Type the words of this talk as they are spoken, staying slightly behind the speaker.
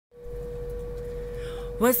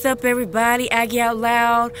What's up, everybody? Aggie Out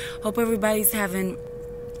Loud. Hope everybody's having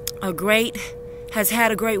has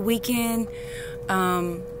had a great weekend.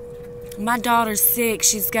 My daughter's sick.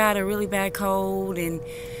 She's got a really bad cold, and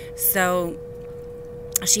so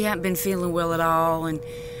she hasn't been feeling well at all. And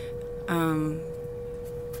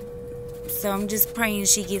so I'm just praying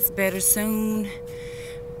she gets better soon.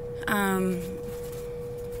 But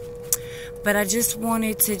I just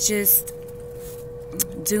wanted to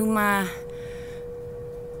do my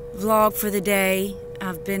vlog for the day.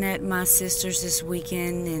 I've been at my sister's this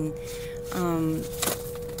weekend, and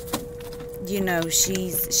you know,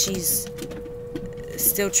 she's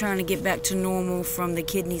still trying to get back to normal from the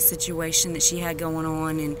kidney situation that she had going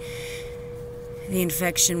on and the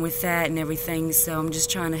infection with that and everything. So I'm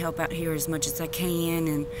just trying to help out here as much as I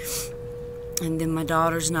can, and then my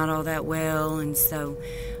daughter's not all that well, and so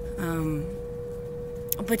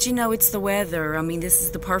but you know, it's the weather. I mean, this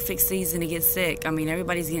is the perfect season to get sick. I mean,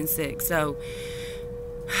 everybody's getting sick. So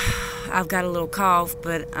I've got a little cough,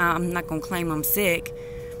 but I'm not going to claim I'm sick.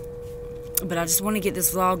 But I just want to get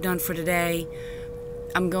this vlog done for today.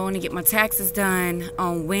 I'm going to get my taxes done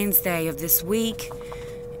on Wednesday of this week.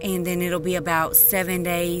 And then it'll be about 7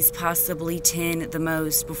 days, possibly 10 at the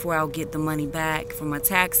most, before I'll get the money back for my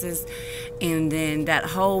taxes. And then that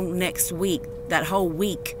whole next week,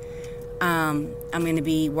 I'm going to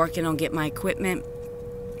be working on getting my equipment.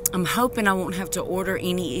 I'm hoping I won't have to order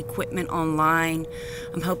any equipment online.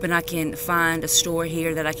 I'm hoping I can find a store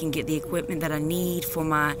here that I can get the equipment that I need for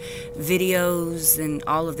my videos and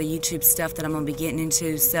all of the YouTube stuff that I'm going to be getting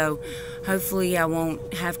into. So hopefully I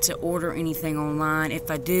won't have to order anything online.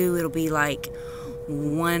 If I do, it'll be like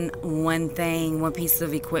one piece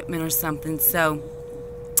of equipment or something. So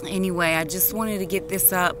anyway, I just wanted to get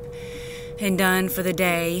this up and done for the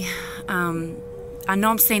day. I know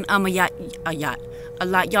I'm saying a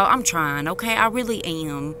lot, y'all. I'm trying, okay? I really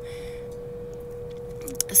am.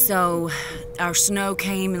 So our snow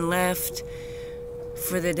came and left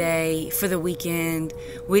for the day, for the weekend.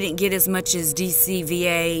 We didn't get as much as DC,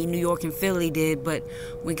 VA, New York, and Philly did, but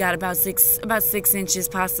we got about 6 inches,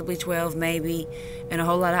 possibly 12 maybe, and a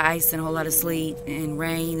whole lot of ice and a whole lot of sleet and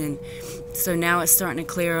rain. And so now it's starting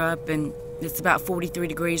to clear up, and it's about 43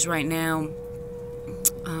 degrees right now.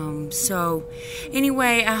 So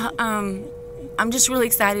anyway, I'm just really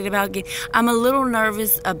excited about I'm a little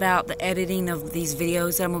nervous about the editing of these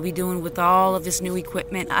videos that I'm gonna be doing with all of this new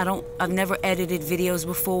equipment. I've never edited videos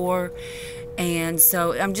before, and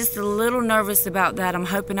so I'm just a little nervous about that. I'm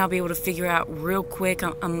hoping I'll be able to figure out real quick.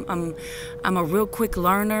 I'm a real quick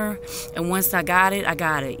learner, and once I got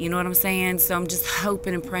it. You know what I'm saying? So I'm just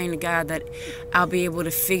hoping and praying to God that I'll be able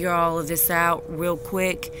to figure all of this out real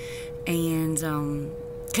quick, and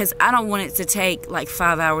because I don't want it to take like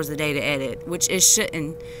 5 hours a day to edit, which it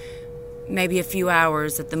shouldn't. Maybe a few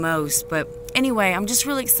hours at the most. But anyway, I'm just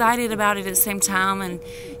really excited about it at the same time, and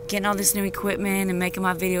getting all this new equipment and making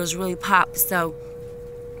my videos really pop. So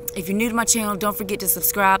if you're new to my channel, don't forget to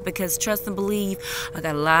subscribe, because trust and believe, I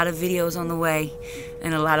got a lot of videos on the way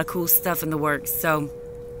and a lot of cool stuff in the works. So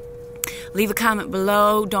leave a comment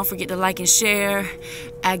below. Don't forget to like and share.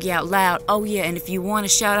 Aggie Out Loud. Oh yeah, and if you want a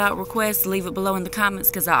shout out request, leave it below in the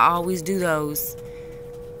comments, because I always do those.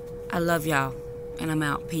 I love y'all, and I'm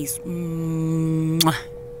out. Peace. Mwah.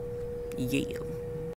 Yeah.